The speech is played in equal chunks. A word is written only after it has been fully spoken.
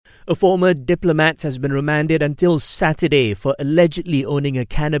A former diplomat has been remanded until Saturday for allegedly owning a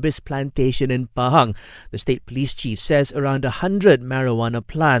cannabis plantation in Pahang. The state police chief says around 100 marijuana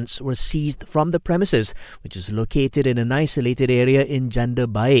plants were seized from the premises, which is located in an isolated area in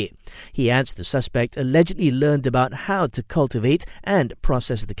Janda Baik. He adds the suspect allegedly learned about how to cultivate and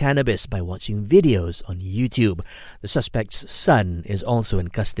process the cannabis by watching videos on YouTube. The suspect's son is also in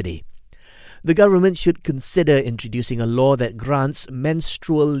custody. The government should consider introducing a law that grants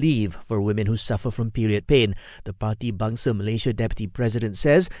menstrual leave for women who suffer from period pain. The Parti Bangsa Malaysia Deputy President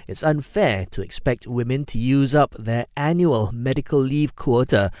says it's unfair to expect women to use up their annual medical leave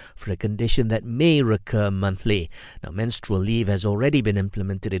quota for a condition that may recur monthly. Now, menstrual leave has already been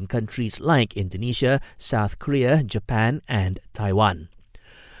implemented in countries like Indonesia, South Korea, Japan and Taiwan.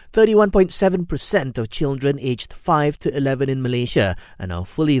 31.7% of children aged 5 to 11 in Malaysia are now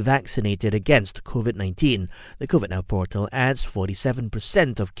fully vaccinated against COVID-19. The COVID Now portal adds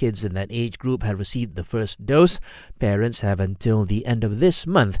 47% of kids in that age group have received the first dose. Parents have until the end of this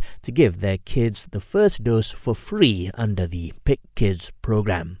month to give their kids the first dose for free under the Pick Kids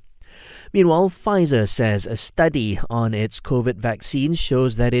program. Meanwhile, Pfizer says a study on its COVID vaccine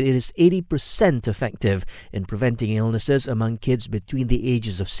shows that it is 80% effective in preventing illnesses among kids between the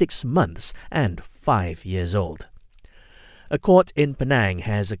ages of 6 months and 5 years old. A court in Penang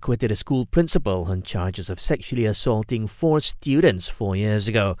has acquitted a school principal on charges of sexually assaulting 4 students 4 years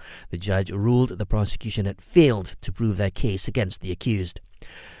ago. The judge ruled the prosecution had failed to prove their case against the accused.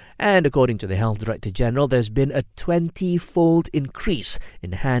 And according to the Health Director General, there's been a 20-fold increase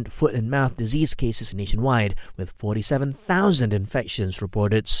in hand, foot and mouth disease cases nationwide, with 47,000 infections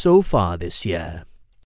reported so far this year.